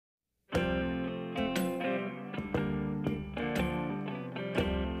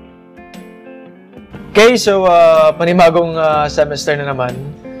Okay, so panibagong semester na naman.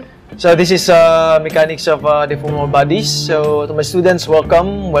 So this is mechanics of deformable bodies. So to my students,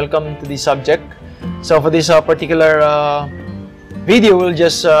 welcome to this subject. So for this particular video, we'll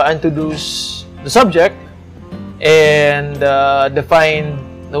just introduce the subject and define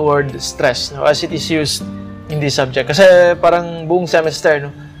the word stress, no, as it is used in this subject. Kasi parang buong semester,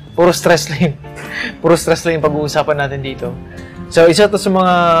 no, puro stress lang yung pag-uusapan natin dito. So, isa to sa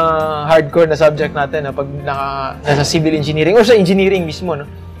mga hardcore na subject natin na pag nasa civil engineering or sa engineering mismo, no?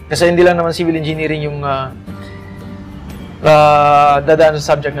 Kasi hindi lang naman civil engineering yung dadaan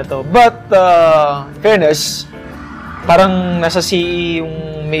sa subject na to. But, fairness, parang nasa CE yung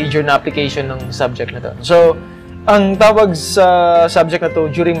major na application ng subject na to. So, ang tawag sa subject na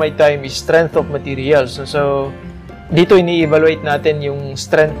to during my time is strength of materials. So, dito ini-evaluate natin yung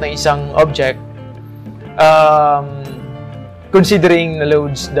strength ng isang object. Considering the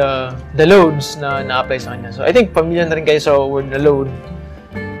loads na na-apply sa kanya. So, I think familiar na rin kayo sa word na load.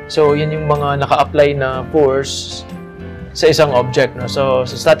 So, yun yung mga naka-apply na force sa isang object. No? So,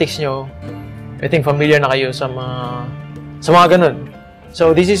 sa statics nyo, I think familiar na kayo sa mga ganun.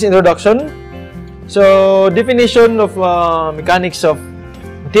 So, this is introduction. So, definition of mechanics of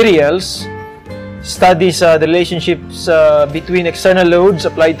materials studies the relationships between external loads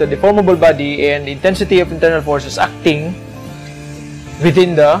applied to a deformable body and the intensity of internal forces acting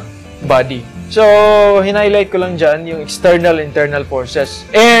within the body. So, hin-highlight ko lang dyan yung external internal forces.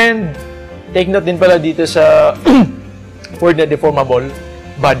 And, take note din pala dito sa word na deformable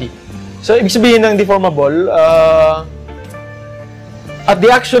body. So, ibig sabihin ng deformable, at the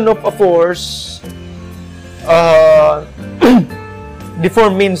action of a force,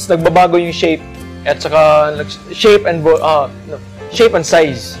 deform means nagbabago yung shape at saka shape and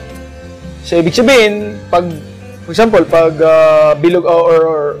size. So, ibig sabihin, for example, pag bilog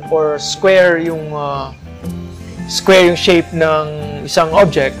or square yung shape ng isang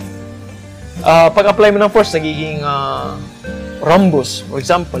object, pag apply mo ng force, nagiging rhombus, for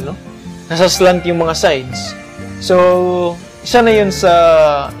example, no? Nasa slant yung mga sides. So, isa na yun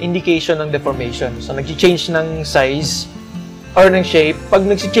sa indication ng deformation. So, nag-change ng size or ng shape. Pag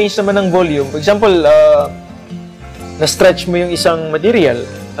nag-change naman ng volume, for example, na-stretch mo yung isang material,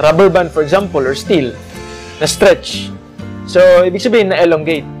 rubber band, for example, or steel, na-stretch. So, ibig sabihin,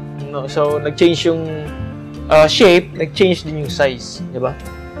 na-elongate. No? So, nag-change yung shape, nag-change din yung size. Diba?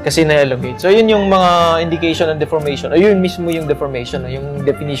 Kasi na-elongate. So, yun yung mga indication ng deformation. O yun mismo yung deformation, yung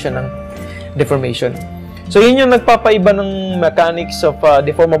definition ng deformation. So, yun yung nagpapaiba ng mechanics of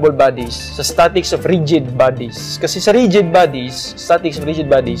deformable bodies sa statics of rigid bodies. Kasi sa rigid bodies, statics of rigid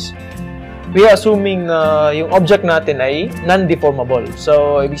bodies, we are assuming na yung object natin ay non-deformable.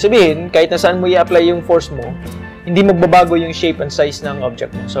 So, ibig sabihin, kahit na saan mo i-apply yung force mo, hindi magbabago yung shape and size ng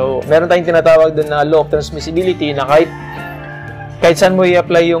object mo. So, meron tayong tinatawag doon na law of transmissibility na kahit saan mo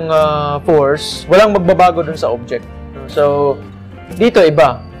i-apply yung force, walang magbabago doon sa object. So, dito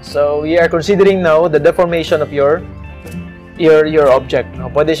iba. So, we are considering now the deformation of your object. No?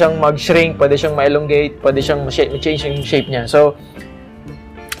 Pwede siyang mag-shrink, pwede siyang ma-elongate, pwede siyang ma-change yung shape niya. So,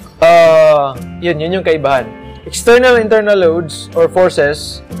 yun yung kaibahan. External internal loads or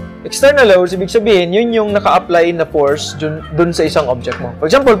forces. External loads, ibig sabihin, yun yung naka-apply na force dun sa isang object mo. For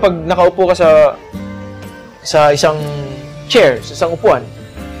example, pag nakaupo ka sa isang chair, sa isang upuan,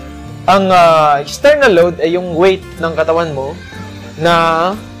 ang external load ay yung weight ng katawan mo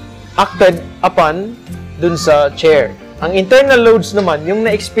na acted upon dun sa chair. Ang internal loads naman, yung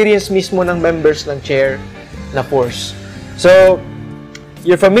na-experience mismo ng members ng chair na force. So,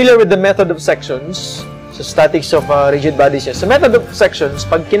 you're familiar with the method of sections sa statics of rigid bodies. Sa method of sections,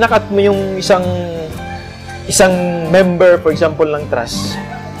 pag kinakat mo yung isang member, for example, ng truss,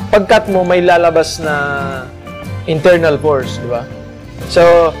 pag-cut mo, may lalabas na internal force, di ba?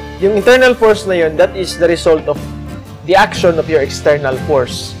 So, yung internal force na yun, that is the result of the action of your external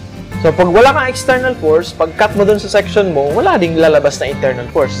force. So, pag wala kang external force, pag-cut mo dun sa section mo, wala ding lalabas na internal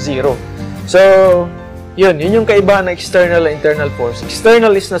force, zero. So, yun yung kaibahan ng external and internal force. External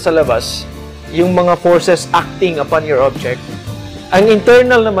is nasa labas, yung mga forces acting upon your object. Ang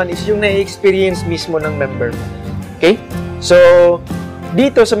internal naman is yung na-experience mismo ng member mo. Okay? So,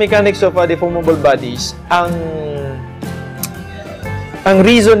 dito sa mechanics of deformable bodies, ang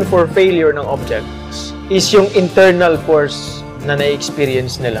reason for failure ng objects is yung internal force na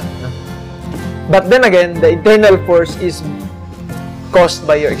na-experience nila. But then again, the internal force is caused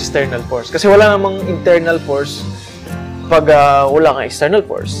by your external force. Kasi wala namang internal force pag wala kang external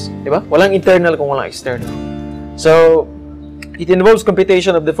force. Diba? Walang internal kung walang external. So, it involves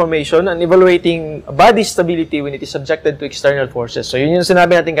computation of deformation and evaluating body stability when it is subjected to external forces. So, yun yung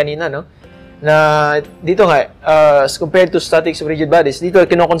sinabi natin kanina, no? Na dito nga, as compared to statics of rigid bodies, dito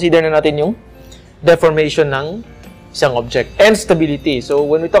kino-consider na natin yung deformation ng isang object and stability. So,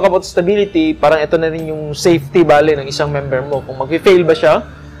 when we talk about stability, parang ito na rin yung safety bali ng isang member mo. Kung mag-fail ba siya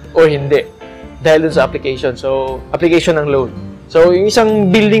or hindi. Dahil dun sa application. So, application ng load. So, yung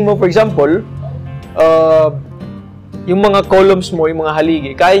isang building mo, for example, yung mga columns mo, yung mga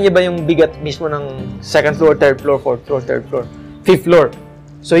haligi, kaya niya ba yung bigat mismo ng second floor, third floor, fourth floor, third floor, fifth floor?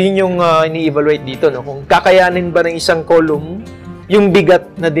 So, yun yung ini-evaluate dito, no? Kung kakayanin ba ng isang column yung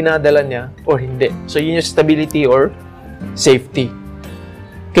bigat na dinadala niya or hindi. So, yun yung stability or safety.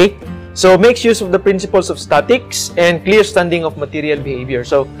 Okay? So, makes use of the principles of statics and clear standing of material behavior.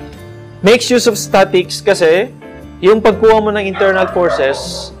 So, makes use of statics kasi yung pagkuha mo ng internal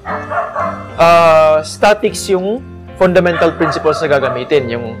forces, statics yung fundamental principles na gagamitin.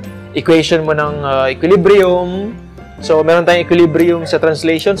 Yung equation mo ng equilibrium. So, meron tayong equilibrium sa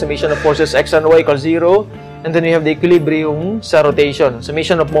translation, summation of forces x and y equals 0. And then we have the equilibrium sa rotation,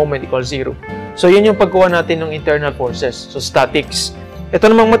 summation of moment equals 0. So, yun yung pagkuha natin ng internal forces. So, statics. Ito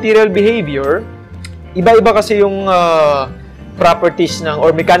namang material behavior, iba-iba kasi yung properties ng, or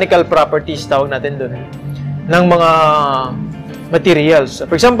mechanical properties tawag natin doon, ng mga materials.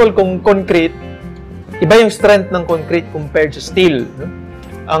 For example, kung concrete, iba yung strength ng concrete compared sa steel. No?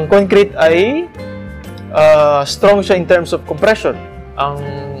 Ang concrete ay strong siya in terms of compression. Ang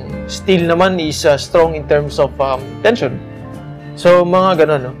steel naman is strong in terms of tension. So, mga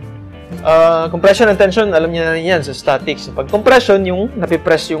ganun, no? Compression and tension, alam niyo na rin yan sa statics. Pag compression, yung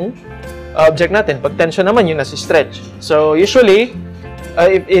napipress yung object natin. Pag tension naman, yung nasi-stretch. So, usually,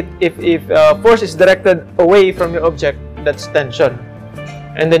 if force is directed away from your object, that's tension.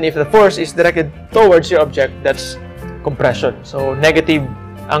 And then, if the force is directed towards your object, that's compression. So, negative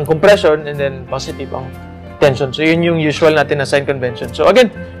ang compression and then positive ang tension. So, yun yung usual natin na sign convention. So,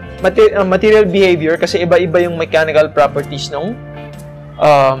 again, material behavior kasi iba-iba yung mechanical properties ng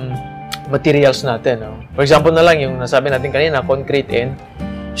materials natin. No? For example na lang yung nasabi natin kanina, concrete and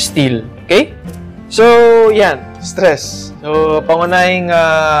steel. Okay? So, yan. Stress. So, pangunahing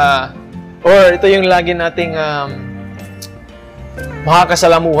or ito yung lagi nating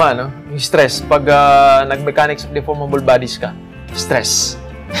makakasalamuha, no? Yung stress. Pag nag-mechanics of deformable bodies ka. Stress.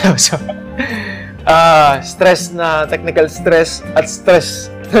 So, stress na technical stress at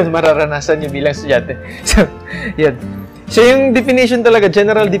stress na mararanasan nyo bilang estudyante. So, yan. So, yung definition talaga,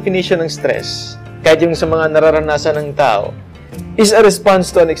 general definition ng stress, kahit yung sa mga nararanasan ng tao, is a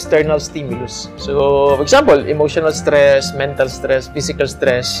response to an external stimulus. So, for example, emotional stress, mental stress, physical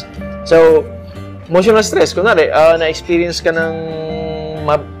stress. So, emotional stress, kunwari, na-experience ka ng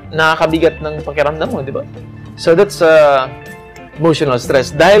nakakabigat ng pakiramdam mo, di ba? So, that's emotional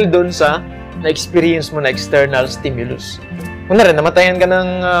stress. Dahil dun sa na-experience mo na external stimulus. Kunwari, namatayan ka ng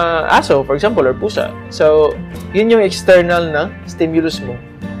aso, for example, or pusa. So, yun yung external na stimulus mo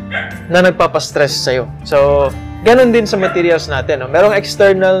na nagpapastress sa'yo. So, ganun din sa materials natin. No? Merong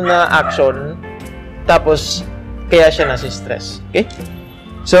external na action, tapos kaya siya nasi-stress. Okay?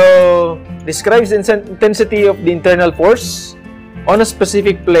 So, describes the intensity of the internal force on a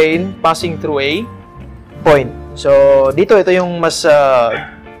specific plane passing through a point. So, dito, ito yung mas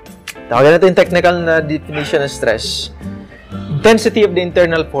tawagan natin technical na definition ng stress. Intensity of the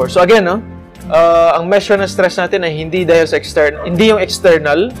internal force. So, again, no? Ang measure ng stress natin ay hindi dahil sa external, hindi yung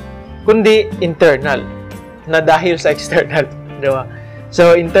external, kundi internal. Na dahil sa external. Diba?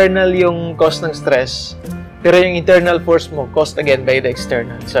 So, internal yung cause ng stress, pero yung internal force mo, caused again by the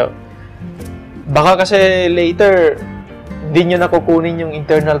external. So, baka kasi later, hindi nyo nakukunin yung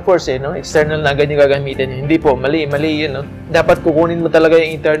internal force, no? External na agad yung gagamitin nyo. Hindi po, mali yun, no? Dapat kukunin mo talaga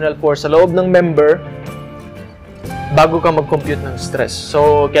yung internal force sa loob ng member bago ka mag-compute ng stress.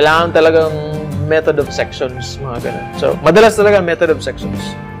 So, kailangan talagang method of sections, mga ganun. So, madalas talaga method of sections.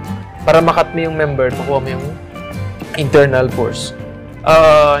 Para makat mo yung member, makuha mo yung internal force.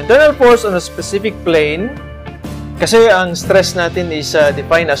 Internal force on a specific plane, kasi ang stress natin is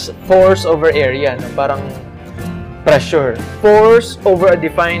defined as force over area. No? Parang pressure. Force over a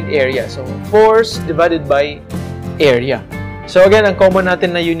defined area. So, force divided by area. So, again, ang common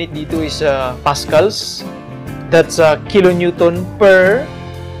natin na unit dito is pascals. That's kilonewton per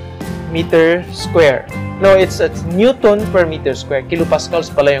meter square. No, it's newton per meter square.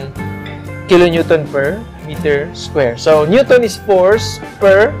 Kilopascals pala yung kilonewton per meter square. So, newton is force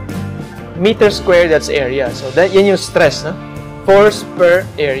per meter square, that's area. So, yan yung stress, no? Force per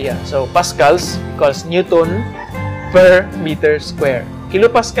area. So, pascals equals newton per meter square.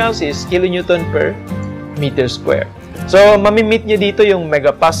 Kilopascals is kilonewton per meter square. So, mamimit nyo dito yung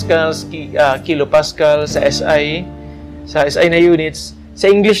megapascals, kilopascals, sa SI na units. Sa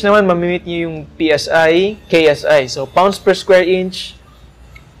English naman, mamimit nyo yung PSI, KSI. So, pounds per square inch.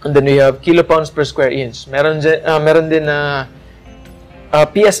 And then we have kilopounds per square inch. Meron din na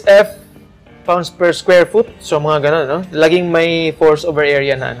PSF, pounds per square foot. So, mga ganun, no? Laging may force over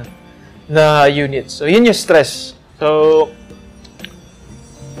area na unit. So, yun yung stress. So,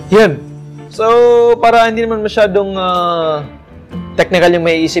 yun. So, para hindi naman masyadong technical yung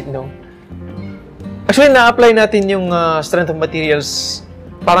may isip, no? Actually, na-apply natin yung strength of materials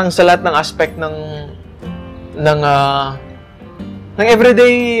parang sa lahat ng aspect ng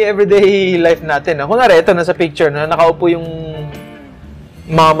everyday life natin. No? Kunwari, ito nasa picture na nakaupo yung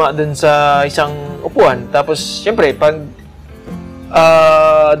mama dun sa isang upuan. Tapos, syempre, pag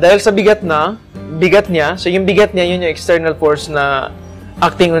dahil sa bigat niya, so yung bigat niya, yun yung external force na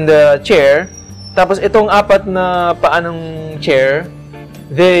acting on the chair. Tapos, itong apat na paa ng chair,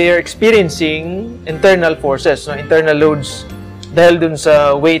 they are experiencing internal forces, no? Internal loads dahil dun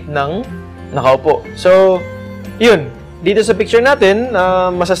sa weight ng nakaupo. So, yun. Dito sa picture natin,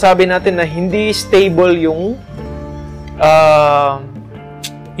 masasabi natin na hindi stable yung paa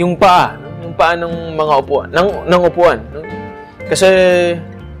ng mga upuan, ng upuan. No? Kasi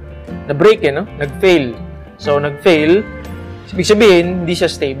na-break no? Nag-fail. So, nag-fail, ibig sabihin, hindi siya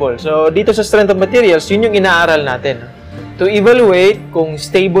stable. So, dito sa strength of materials, yun yung inaaral natin. To evaluate kung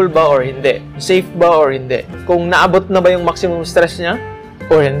stable ba or hindi, safe ba or hindi, kung naabot na ba yung maximum stress niya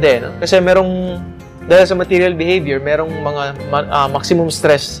or hindi. No? Kasi dahil sa material behavior, merong mga maximum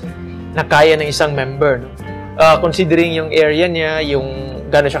stress na kaya ng isang member. No? Considering yung area niya, yung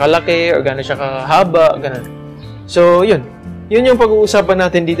gano'n siya kalaki or gano'n siya kahaba, gano'n. So, yun. Yun yung pag-uusapan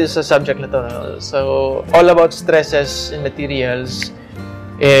natin dito sa subject na to. No? So, all about stresses in materials.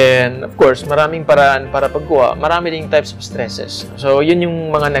 And, of course, maraming paraan para pagkuha. Marami ding types of stresses. So, yun yung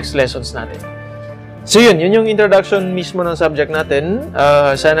mga next lessons natin. So, yun yung introduction mismo ng subject natin.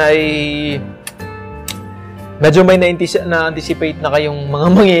 Sana ay medyo may na-anticipate na kayong mga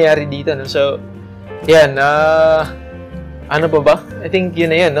mangyayari dito. No? So, yan. Ano pa ba? I think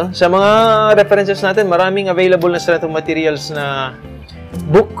yun na yun. No? Sa mga references natin, maraming available na strength of materials na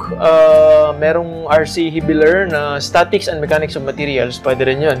book. Merong R.C. Hibbeler na Statics and Mechanics of Materials. Pwede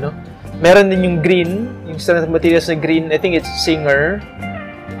rin yun, no? Meron din yung green, yung strength of materials na green. I think it's Singer.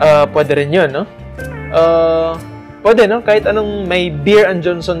 Pwede rin yun, no? Pwede, no? Kahit anong, may Beer and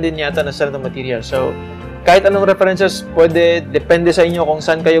Johnson din yata na strength of materials. So, kahit anong references, pwede, depende sa inyo kung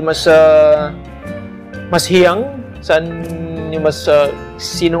saan kayo mas hiyang, saan yung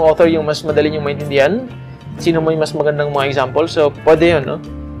sinong author yung mas madali yung maintindihan. Sino may mas magandang mga example. So, pwede yun, no?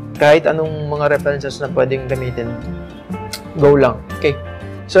 Kahit anong mga references na pwedeng gamitin. Go lang. Okay.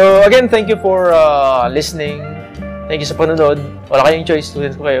 So, again, thank you for listening. Thank you sa panunod. Wala kayong choice.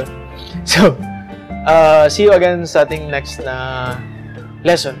 Student ko kayo. So, see you again sa ating next na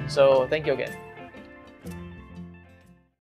lesson. So, thank you again.